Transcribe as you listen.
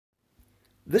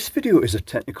This video is a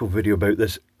technical video about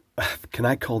this, can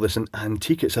I call this an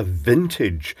antique? It's a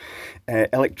vintage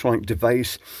electronic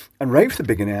device. And right from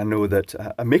the beginning, I know that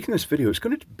I'm making this video, it's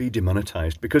going to be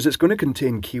demonetized because it's going to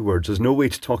contain keywords. There's no way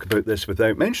to talk about this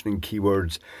without mentioning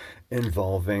keywords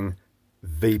involving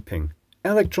vaping.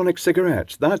 Electronic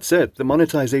cigarettes, that's it. The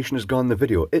monetization has gone in the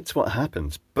video. It's what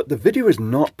happens. But the video is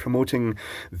not promoting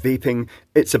vaping.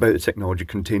 It's about the technology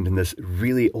contained in this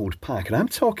really old pack. And I'm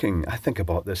talking, I think I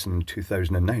bought this in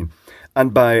 2009.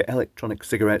 And by electronic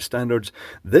cigarette standards,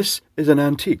 this is an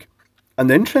antique. And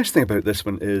the interesting thing about this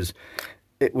one is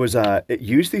it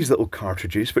used these little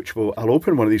cartridges, which I'll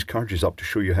open one of these cartridges up to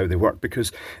show you how they work,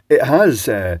 because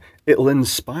it'll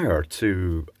inspire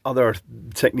to other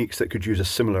techniques that could use a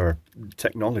similar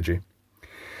technology.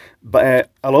 But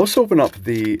I'll also open up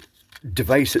the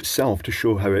device itself to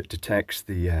show how it detects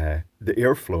the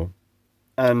airflow,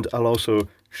 and I'll also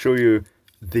show you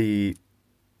the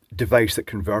device that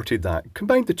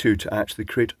combined the two to actually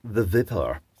create the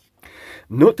vapor.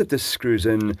 Note that this screws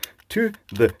in to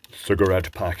the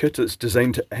cigarette packet. It's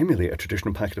designed to emulate a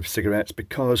traditional packet of cigarettes,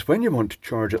 because when you want to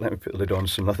charge it, let me put the lid on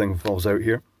so nothing falls out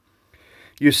here.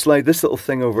 You slide this little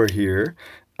thing over here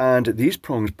and these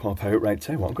prongs pop out. Right,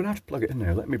 tell you what, I'm going to have to plug it in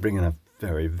now. Let me bring in a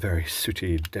very, very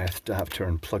sooty death adapter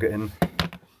and plug it in.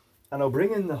 And I'll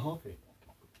bring in the hoppy.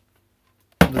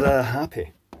 The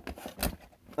happy.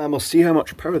 And we'll see how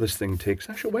much power this thing takes.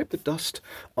 I shall wipe the dust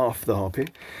off the hoppy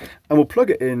and we'll plug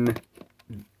it in.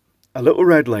 A little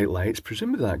red light lights,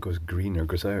 presumably that goes green or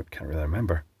goes out, can't really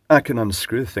remember. I can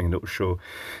unscrew the thing and it'll show.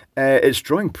 It's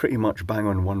drawing pretty much bang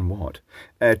on 1 watt.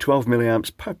 12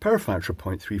 milliamps, power factor of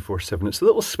 0.347. It's a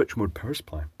little switch mode power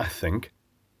supply, I think.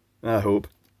 I hope.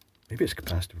 Maybe it's a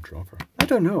capacitive dropper. I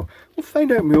don't know. We'll find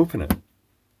out when we open it.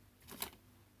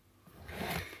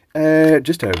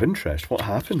 Just out of interest, what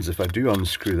happens if I do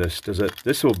unscrew this?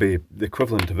 This will be the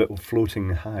equivalent of it floating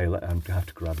high. I have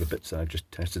to grab the bits that I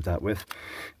just tested that with.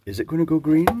 Is it going to go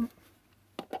green?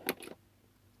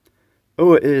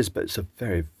 Oh, it is, but it's a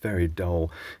very, very dull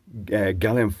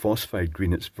gallium phosphide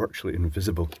green. It's virtually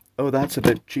invisible. Oh, that's a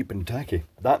bit cheap and tacky.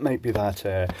 That might be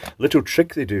that little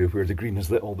trick they do where the green is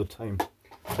lit all the time,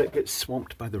 but it gets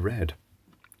swamped by the red.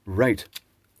 Right,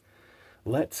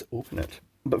 let's open it.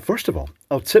 But first of all,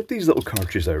 I'll tip these little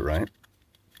cartridges out, right?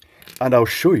 And I'll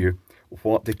show you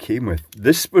what they came with.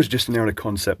 This was just an early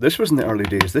concept. This was in the early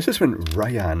days. This is when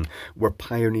Ryan were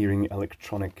pioneering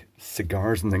electronic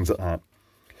cigars and things like that.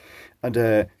 And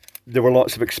there were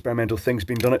lots of experimental things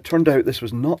being done. It turned out this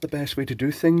was not the best way to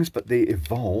do things, but they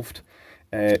evolved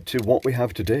to what we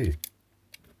have today.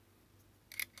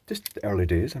 Just the early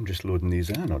days. I'm just loading these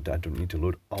in. I don't need to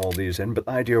load all these in, but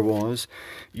the idea was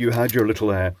you had your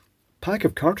little pack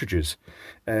of cartridges,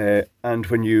 and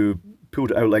when you pulled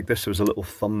it out like this, there was a little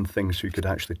thumb thing so you could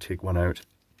actually take one out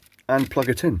and plug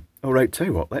it in. All right, tell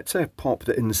you what, let's pop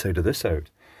the inside of this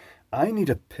out. I need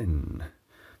a pin,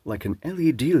 like an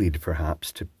LED lead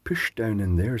perhaps, to push down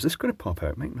in there. Is this going to pop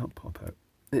out? Might not pop out.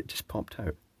 It just popped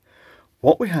out.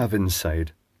 What we have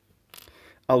inside,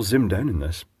 I'll zoom down in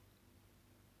this.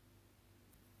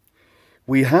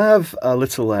 We have a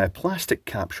little plastic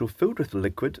capsule filled with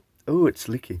liquid. Oh, it's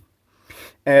leaky.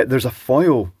 There's a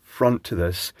foil front to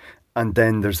this, and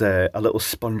then there's a little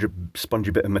spongy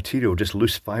bit of material, just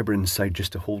loose fibre inside,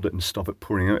 just to hold it and stop it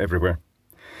pouring out everywhere.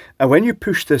 And when you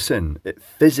push this in, it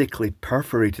physically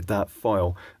perforated that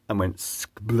foil and went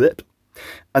split.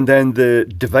 And then the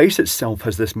device itself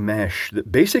has this mesh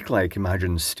that basically, like,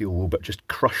 imagine steel wool, but just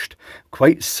crushed,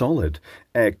 quite solid,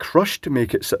 crushed to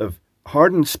make it sort of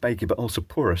hard and spiky, but also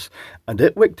porous. And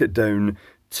it wicked it down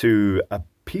to a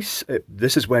piece.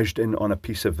 This is wedged in on a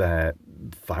piece of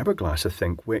fiberglass, I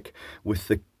think, wick, with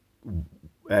the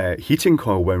heating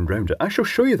coil wound round it. I shall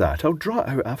show you that. I'll draw it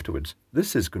out afterwards.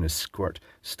 This is going to squirt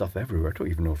stuff everywhere. I don't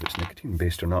even know if it's nicotine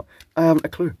based or not. I haven't a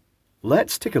clue.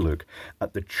 Let's take a look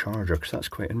at the charger, because that's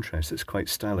quite interesting. It's quite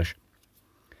stylish.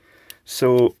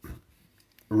 So,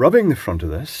 rubbing the front of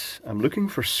this, I'm looking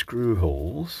for screw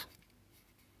holes.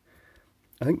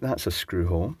 I think that's a screw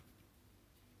hole.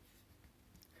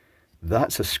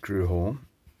 That's a screw hole.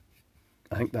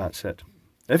 I think that's it.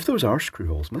 If those are screw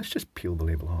holes, let's just peel the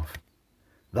label off.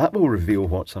 That will reveal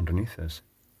what's underneath this.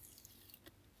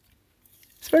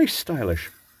 It's very stylish.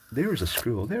 There is a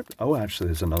screw hole there. Oh, actually,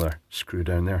 there's another screw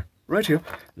down there. Right here.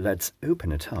 Let's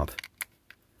open it up.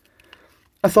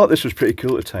 I thought this was pretty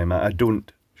cool at the time. I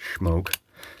don't smoke.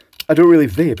 I don't really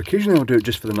vape. Occasionally I'll do it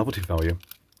just for the novelty value.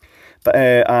 But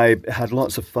I had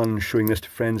lots of fun showing this to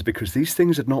friends because these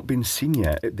things had not been seen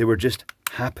yet. They were just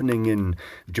happening in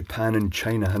Japan and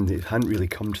China, and they hadn't really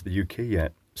come to the UK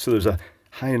yet. So there's a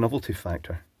high novelty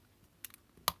factor.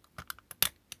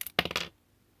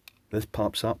 this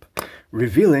pops up,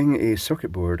 revealing a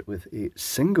circuit board with a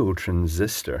single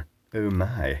transistor. Oh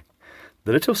my.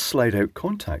 The little slide-out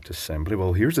contact assembly,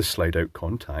 well, here's the slide-out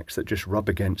contacts that just rub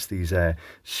against these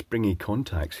springy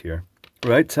contacts here.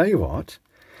 Right, tell you what,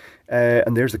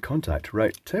 and there's the contact.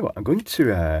 Right, tell you what, I'm going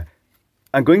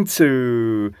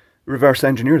to reverse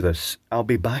engineer this. I'll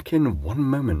be back in 1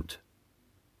 moment.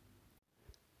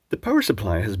 The power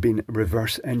supply has been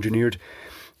reverse engineered.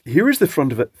 Here is the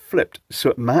front of it flipped,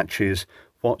 so it matches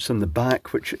what's in the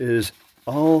back, which is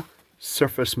all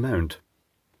surface mount.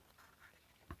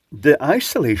 The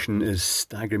isolation is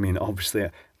staggering me, and obviously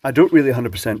I don't really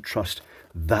 100% trust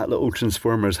that little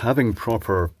transformer as having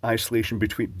proper isolation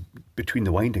between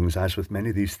the windings, as with many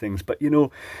of these things. But you know,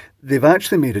 they've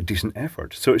actually made a decent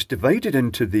effort. So it's divided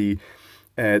into the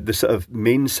sort of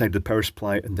main side of the power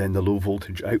supply and then the low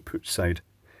voltage output side.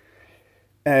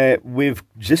 We've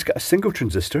just got a single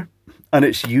transistor, and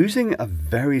it's using a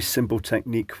very simple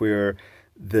technique where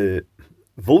the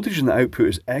voltage in the output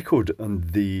is echoed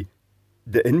on the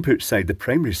input side, the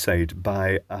primary side,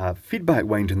 by a feedback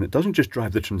winding that doesn't just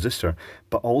drive the transistor,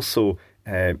 but also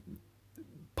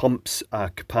pumps a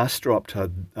capacitor up to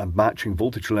a matching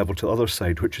voltage level to the other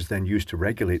side, which is then used to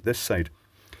regulate this side.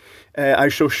 I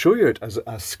shall show you it as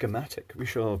a schematic. We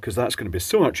shall, because that's going to be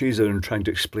so much easier than trying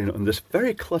to explain it on this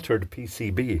very cluttered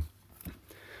PCB.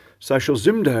 So I shall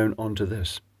zoom down onto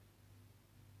this.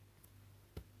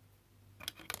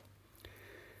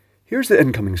 Here's the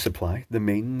incoming supply, the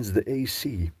mains, the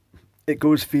AC. It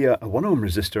goes via a 1 ohm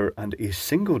resistor and a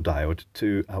single diode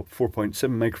to a 4.7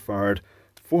 microfarad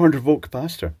 400 volt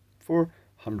capacitor.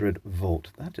 400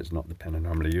 volt. That is not the pen I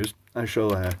normally use. I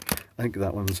think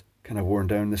that one's kind of worn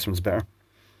down. This one's better.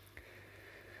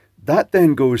 That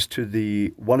then goes to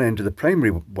the one end of the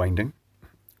primary winding,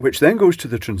 which then goes to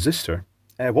the transistor.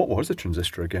 What was the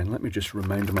transistor again? Let me just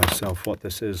remind myself what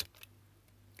this is.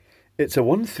 It's a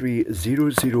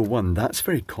 13001. That's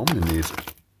very common in these.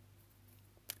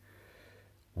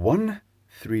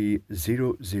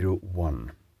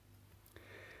 13001.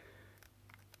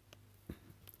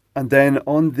 And then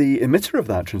on the emitter of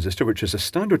that transistor, which is a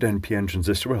standard NPN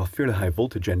transistor, well, a fairly high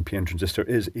voltage NPN transistor,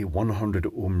 is a 100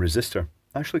 ohm resistor.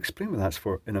 I shall explain what that's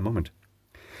for in a moment.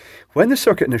 When the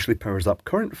circuit initially powers up,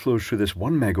 current flows through this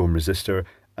 1 mega ohm resistor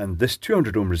and this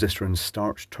 200 ohm resistor and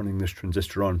starts turning this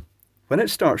transistor on. When it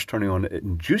starts turning on, it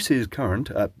induces current,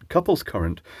 couples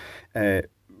current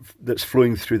that's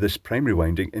flowing through this primary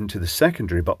winding into the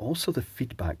secondary, but also the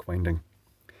feedback winding.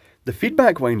 The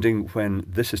feedback winding, when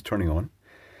this is turning on,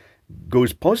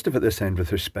 goes positive at this end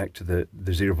with respect to the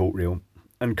 0 volt rail,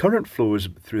 and current flows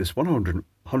through this 100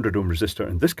 ohm resistor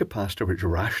and this capacitor, which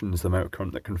rations the amount of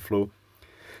current that can flow,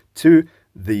 to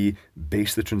the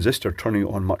base of the transistor, turning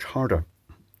it on much harder.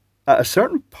 At a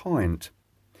certain point,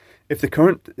 if the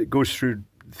current goes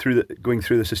going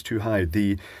through this is too high,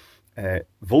 the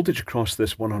voltage across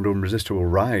this 100 ohm resistor will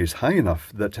rise high enough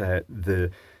that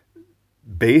the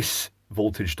base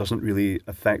voltage doesn't really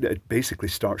affect it. It basically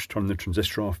starts turning the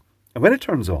transistor off. And when it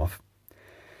turns off,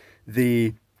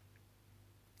 the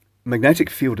magnetic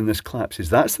field in this collapses.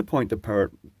 That's the point that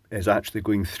power is actually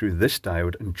going through this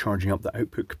diode and charging up the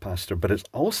output capacitor. But it's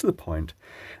also the point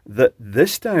that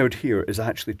this diode here is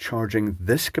actually charging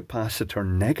this capacitor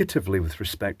negatively with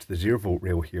respect to the 0 volt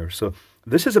rail here. So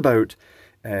this is about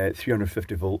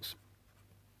 350 volts.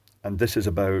 And this is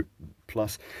about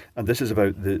plus, and this is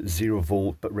about the 0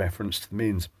 volt, but referenced to the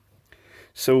mains.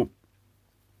 So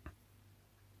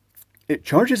it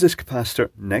charges this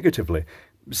capacitor negatively,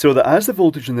 so that as the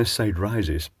voltage on this side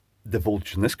rises, the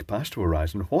voltage in this capacitor will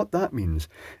rise. And what that means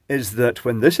is that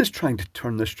when this is trying to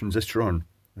turn this transistor on,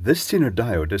 this Zener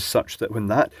diode is such that when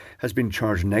that has been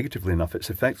charged negatively enough, it's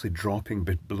effectively dropping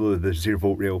below the 0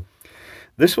 volt rail.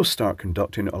 This will start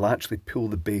conducting, it will actually pull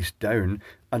the base down,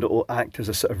 and it will act as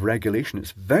a sort of regulation.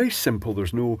 It's very simple,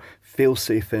 there's no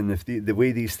fail-safe in. If the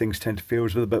way these things tend to fail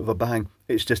is with a bit of a bang,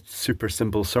 it's just super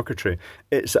simple circuitry.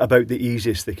 It's about the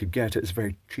easiest they could get. It's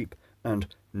very cheap and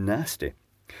nasty.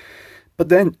 But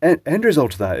then, end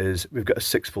result of that is, we've got a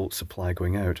 6 volt supply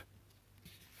going out.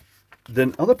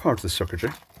 Then other part of the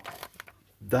circuitry,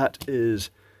 that is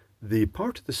the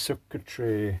part of the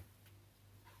circuitry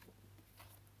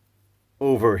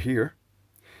over here,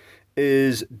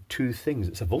 is two things.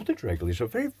 It's a voltage regulator, a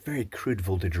very, very crude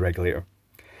voltage regulator.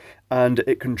 And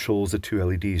it controls the two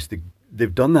LEDs.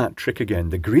 They've done that trick again.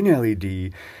 The green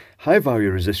LED, high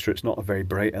value resistor, it's not a very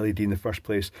bright LED in the first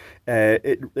place.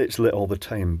 It's lit all the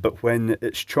time. But when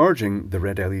it's charging, the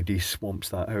red LED swamps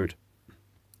that out.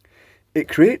 It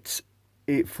creates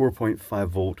a 4.5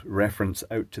 volt reference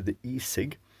out to the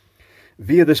e-sig.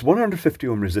 via this 150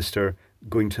 ohm resistor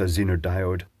going to a Zener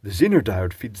diode. The Zener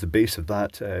diode feeds the base of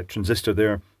that transistor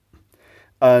there,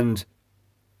 and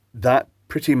that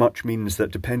pretty much means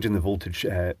that depending on the voltage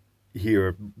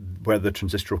here, where the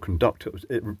transistor will conduct,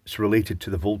 it's related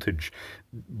to the voltage,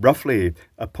 roughly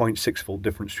a 0.6 volt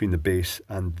difference between the base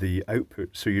and the output.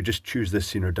 So you just choose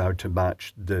this Zener diode to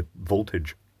match the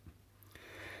voltage.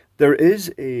 There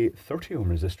is a 30 ohm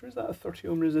resistor. Is that a 30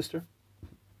 ohm resistor?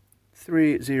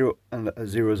 3, 0, and a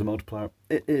 0 as a multiplier.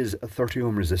 It is a 30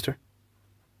 ohm resistor,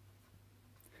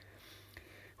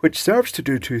 which serves to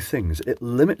do two things. It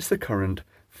limits the current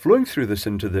flowing through this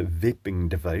into the vaping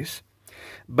device,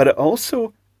 but it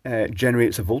also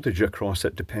generates a voltage across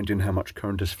it depending on how much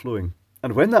current is flowing.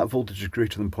 And when that voltage is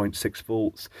greater than 0.6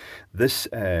 volts, this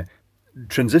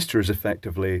transistor is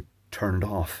effectively turned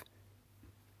off.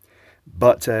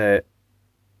 But, sorry,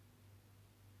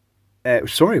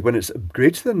 when it's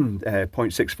greater than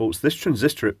 0.6 volts, this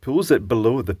transistor, it pulls it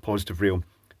below the positive rail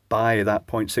by that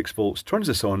 0.6 volts, turns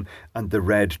this on, and the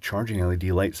red charging LED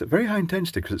lights at very high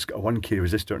intensity because it's got a 1K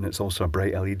resistor and it's also a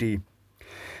bright LED.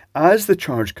 As the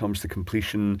charge comes to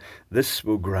completion, this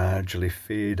will gradually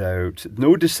fade out.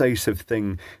 No decisive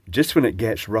thing, just when it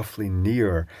gets roughly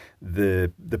near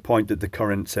the point that the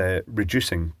current's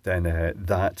reducing, then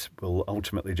that will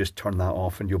ultimately just turn that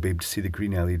off and you'll be able to see the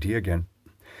green LED again.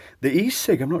 The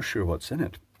e-cig, I'm not sure what's in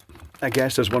it. I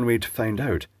guess there's one way to find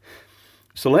out.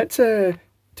 So let's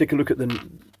take a look at the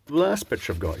last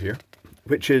picture I've got here,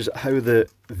 which is how the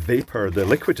vapor, the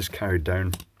liquid, is carried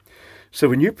down. So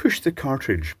when you push the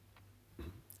cartridge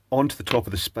onto the top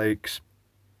of the spikes,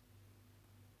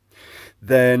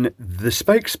 then the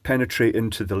spikes penetrate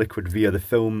into the liquid via the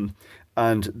film,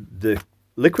 and the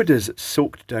liquid is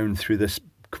soaked down through this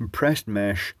compressed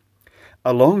mesh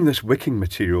along this wicking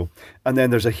material, and then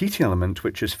there's a heat element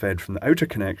which is fed from the outer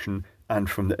connection and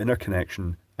from the inner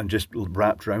connection and just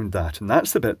wrapped around that. And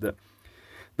that's the bit that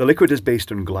the liquid is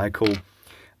based on glycol,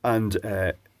 and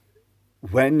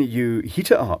when you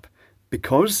heat it up,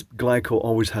 because glycol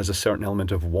always has a certain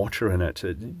element of water in it,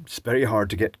 it's very hard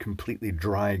to get completely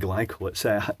dry glycol. It's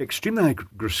extremely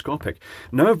hygroscopic.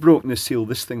 Now I've broken the seal,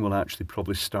 this thing will actually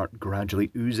probably start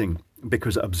gradually oozing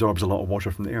because it absorbs a lot of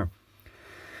water from the air.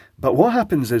 But what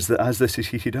happens is that as this is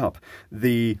heated up,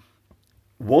 the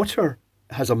water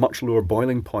has a much lower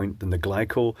boiling point than the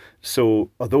glycol.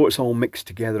 So although it's all mixed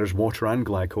together as water and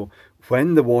glycol,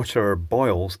 when the water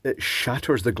boils, it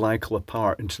shatters the glycol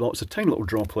apart into lots of tiny little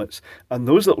droplets, and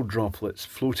those little droplets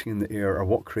floating in the air are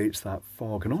what creates that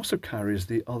fog and also carries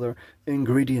the other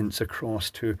ingredients across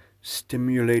to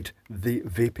stimulate the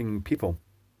vaping people.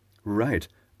 Right,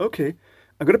 okay.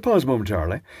 I'm going to pause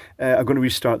momentarily. I'm going to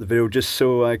restart the video just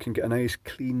so I can get a nice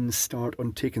clean start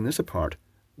on taking this apart.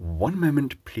 1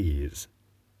 moment, please.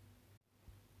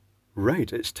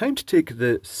 Right, it's time to take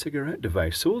the cigarette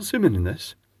device. So we'll zoom in on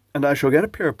this, and I shall get a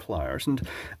pair of pliers, and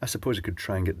I suppose I could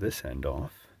try and get this end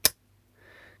off.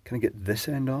 Can I get this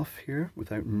end off here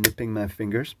without nipping my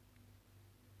fingers?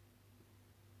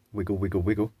 Wiggle, wiggle,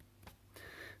 wiggle.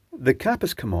 The cap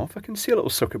has come off. I can see a little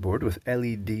circuit board with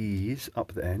LEDs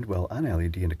up the end. Well, an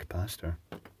LED and a capacitor.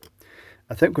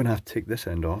 I think I'm going to have to take this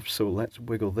end off, so let's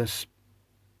wiggle this.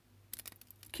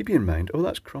 Keeping in mind, oh,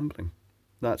 that's crumbling.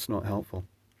 That's not helpful.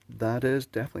 That is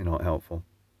definitely not helpful.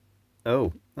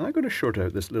 Oh, I'm going to short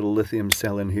out this little lithium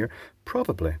cell in here.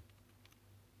 Probably.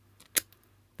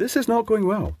 This is not going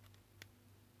well.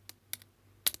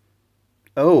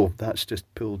 Oh, that's just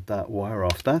pulled that wire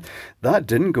off. That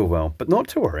didn't go well, but not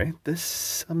to worry. This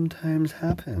sometimes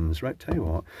happens. Right, tell you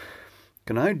what.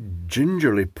 Can I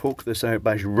gingerly poke this out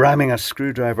by ramming a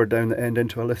screwdriver down the end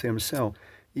into a lithium cell?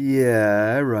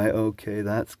 Yeah, right, okay,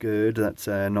 that's good. That's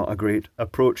not a great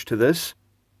approach to this.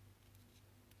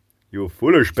 You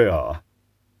foolish bear.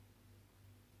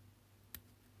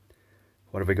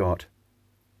 What have we got?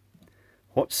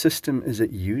 What system is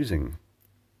it using?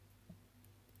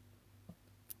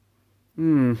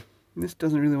 This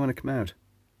doesn't really want to come out.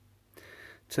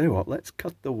 Tell you what, let's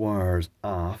cut the wires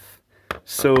off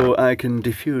so I can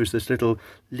diffuse this little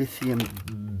lithium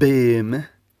beam.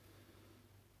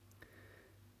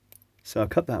 So I'll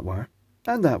cut that wire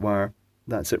and that wire.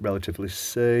 That's it, relatively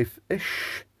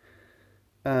safe-ish.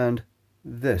 And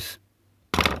this.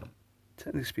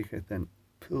 Technically speaking, I then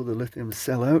pull the lithium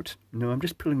cell out. No, I'm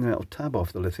just pulling the metal tab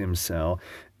off the lithium cell.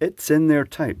 It's in there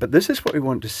tight, but this is what we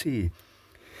want to see.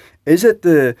 Is it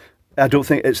the... I don't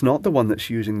think... It's not the one that's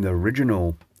using the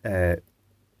original air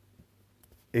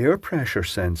pressure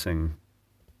sensing.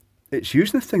 It's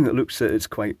using the thing that looks... It's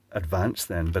quite advanced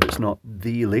then, but it's not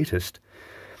the latest.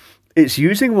 It's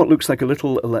using what looks like a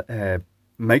little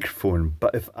microphone,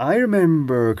 but if I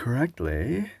remember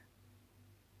correctly,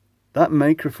 that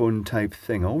microphone type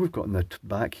thing, all we've got in the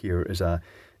back here is a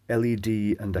LED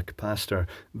and a capacitor,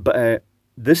 but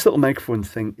this little microphone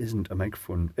thing isn't a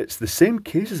microphone. It's the same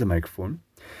case as a microphone,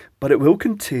 but it will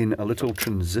contain a little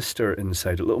transistor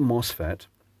inside, a little MOSFET,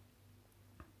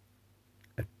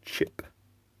 a chip,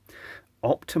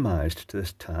 optimized to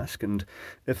this task. And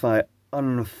if I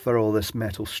unfurl this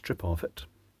metal strip off it,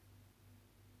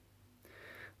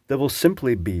 there will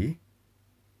simply be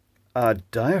a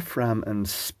diaphragm and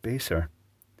spacer,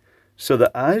 so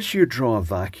that as you draw a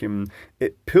vacuum,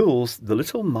 it pulls the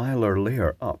little mylar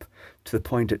layer up to the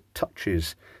point it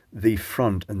touches the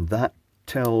front, and that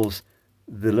tells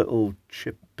the little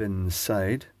chip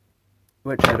inside,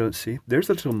 which I don't see. There's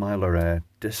a little mylar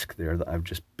disc there that I've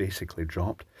just basically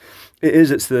dropped.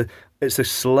 It's a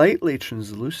slightly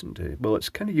translucent, well, it's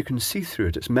kind of, you can see through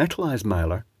it. It's metallized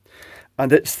mylar,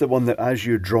 and it's the one that as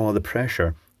you draw the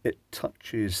pressure, it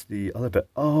touches the other bit.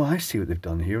 Oh, I see what they've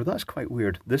done here. That's quite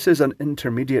weird. This is an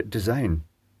intermediate design.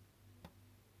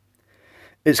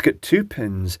 It's got 2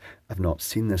 pins. I've not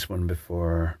seen this one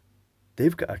before.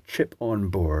 They've got a chip on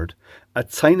board, a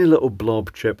tiny little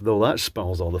blob chip, though that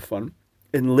spoils all the fun.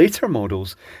 In later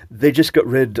models, they just got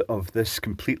rid of this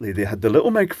completely. They had the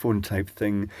little microphone type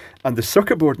thing and the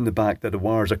circuit board in the back that the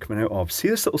wires are coming out of. See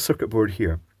this little circuit board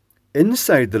here?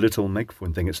 Inside the little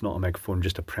microphone thing, it's not a microphone,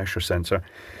 just a pressure sensor,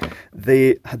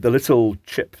 they had the little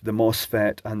chip, the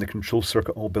MOSFET, and the control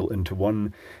circuit all built into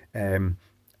one. And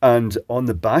on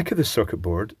the back of the circuit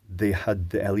board, they had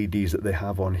the LEDs that they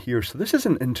have on here. So this is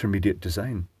an intermediate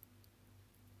design.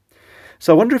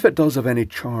 So I wonder if it does have any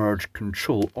charge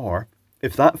control, or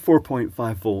if that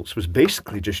 4.5 volts was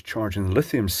basically just charging the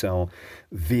lithium cell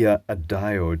via a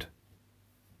diode.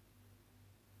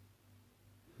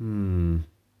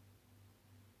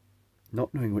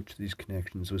 Not knowing which of these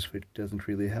connections was which doesn't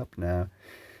really help now.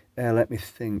 Let me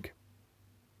think.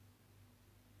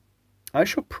 I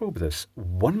shall probe this.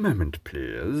 One moment,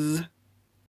 please.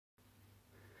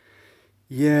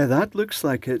 Yeah, that looks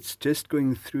like it's just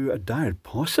going through a diode.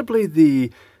 Possibly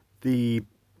the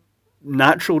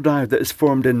natural diode that is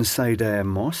formed inside a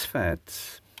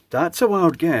MOSFET. That's a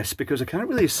wild guess, because I can't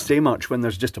really say much when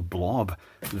there's just a blob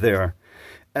there.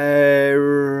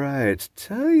 Right,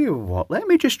 tell you what, let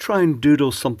me just try and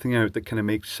doodle something out that kind of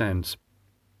makes sense.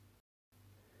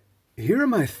 Here are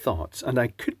my thoughts, and I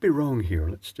could be wrong here.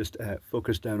 Let's just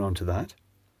focus down onto that.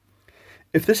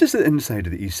 If this is the inside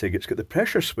of the e-cig, it's got the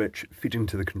pressure switch feeding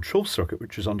to the control circuit,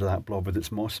 which is under that blob with its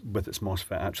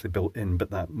MOSFET actually built in,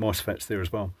 but that MOSFET's there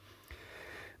as well.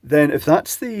 Then if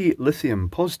that's the lithium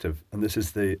positive, and this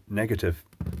is the negative,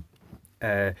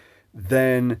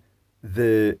 then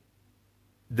the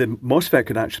MOSFET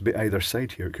could actually be either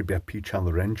side here. It could be a P-channel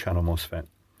or N-channel MOSFET.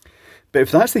 But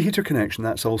if that's the heater connection,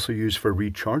 that's also used for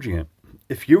recharging it.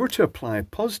 If you were to apply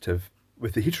positive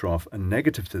with the heater off and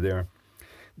negative to there,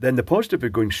 then the positive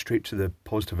would be going straight to the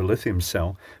positive lithium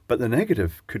cell, but the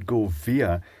negative could go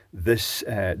via this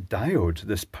diode,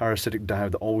 this parasitic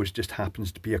diode that always just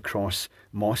happens to be across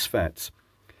MOSFETs.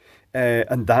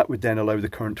 And that would then allow the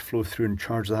current to flow through and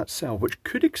charge that cell, which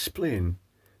could explain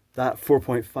that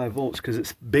 4.5 volts, because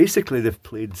it's basically they've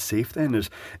played safe then.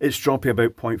 It's dropping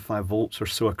about 0.5 volts or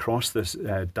so across this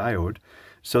diode,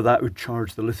 so that would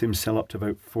charge the lithium cell up to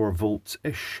about 4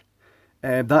 volts-ish.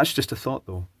 That's just a thought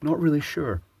though, not really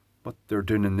sure what they're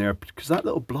doing in there, because that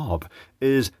little blob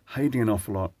is hiding an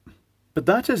awful lot. But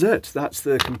that is it, that's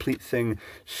the complete thing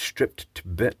stripped to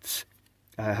bits.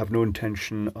 I have no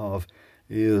intention of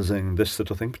using this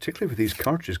little thing, particularly with these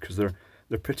cartridges, because they're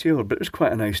pretty old, but it was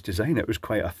quite a nice design. It was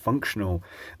quite a functional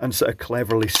and sort of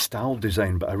cleverly styled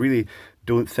design, but I really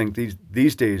don't think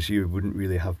these days you wouldn't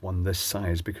really have one this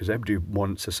size, because everybody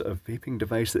wants a sort of vaping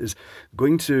device that is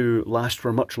going to last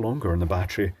for much longer on the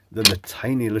battery than the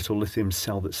tiny little lithium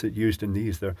cell that's used in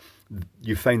these.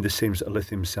 You find the same sort of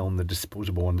lithium cell in the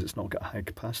disposable ones. It's not got a high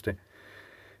capacity.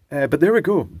 But there we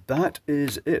go. That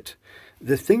is it.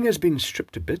 The thing has been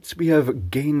stripped to bits. We have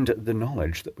gained the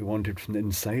knowledge that we wanted from the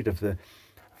inside of the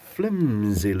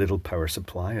flimsy little power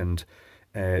supply, and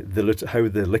how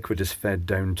the liquid is fed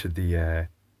down to the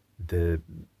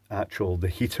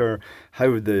heater,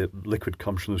 how the liquid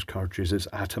comes from those cartridges is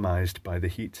atomized by the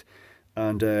heat,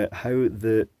 and how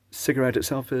the cigarette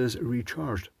itself is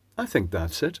recharged. I think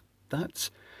that's it.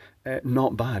 That's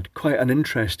not bad. Quite an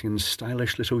interesting and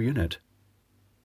stylish little unit.